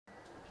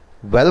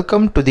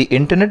Welcome to the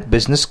Internet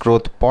Business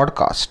Growth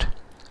Podcast.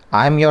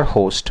 I'm your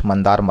host,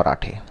 Mandar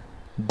Marathe.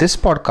 This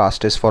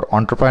podcast is for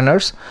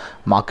entrepreneurs,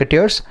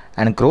 marketers,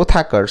 and growth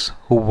hackers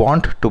who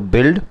want to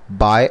build,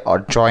 buy, or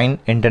join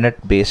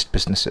internet-based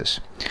businesses.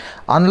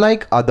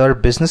 Unlike other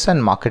business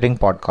and marketing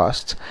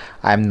podcasts,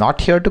 I am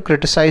not here to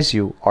criticize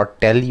you or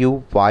tell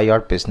you why your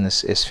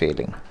business is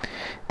failing.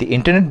 The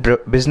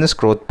Internet Business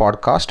Growth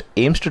Podcast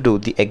aims to do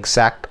the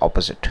exact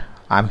opposite.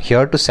 I'm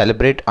here to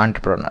celebrate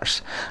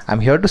entrepreneurs. I'm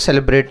here to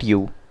celebrate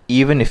you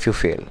even if you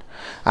fail.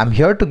 I'm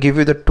here to give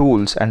you the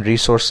tools and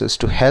resources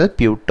to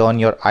help you turn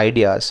your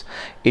ideas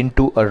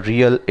into a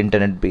real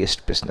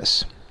internet-based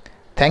business.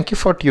 Thank you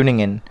for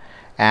tuning in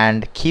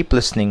and keep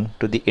listening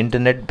to the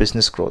Internet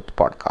Business Growth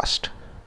Podcast.